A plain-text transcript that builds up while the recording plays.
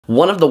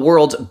One of the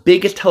world's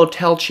biggest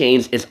hotel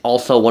chains is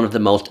also one of the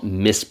most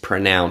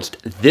mispronounced.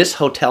 This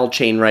hotel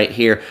chain right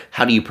here,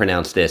 how do you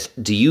pronounce this?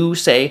 Do you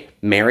say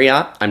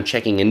Marriott? I'm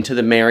checking into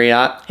the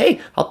Marriott.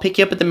 Hey, I'll pick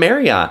you up at the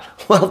Marriott.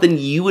 Well, then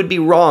you would be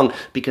wrong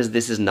because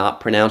this is not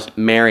pronounced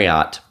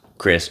Marriott.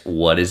 Chris,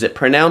 what is it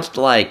pronounced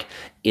like?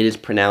 It is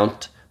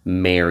pronounced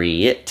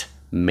Marriott.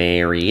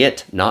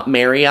 Marriott, not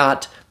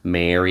Marriott.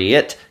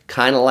 Marriott,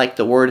 kind of like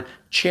the word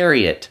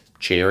chariot.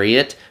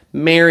 Chariot,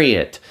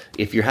 Marriott.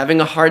 If you're having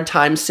a hard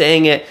time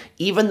saying it,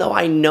 even though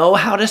I know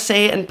how to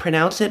say it and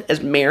pronounce it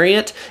as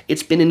Marriott,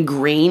 it's been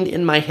ingrained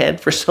in my head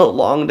for so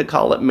long to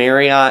call it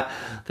Marriott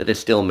that it's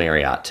still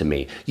Marriott to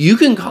me. You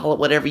can call it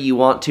whatever you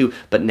want to,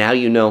 but now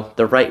you know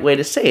the right way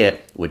to say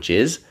it, which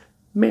is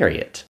Marriott.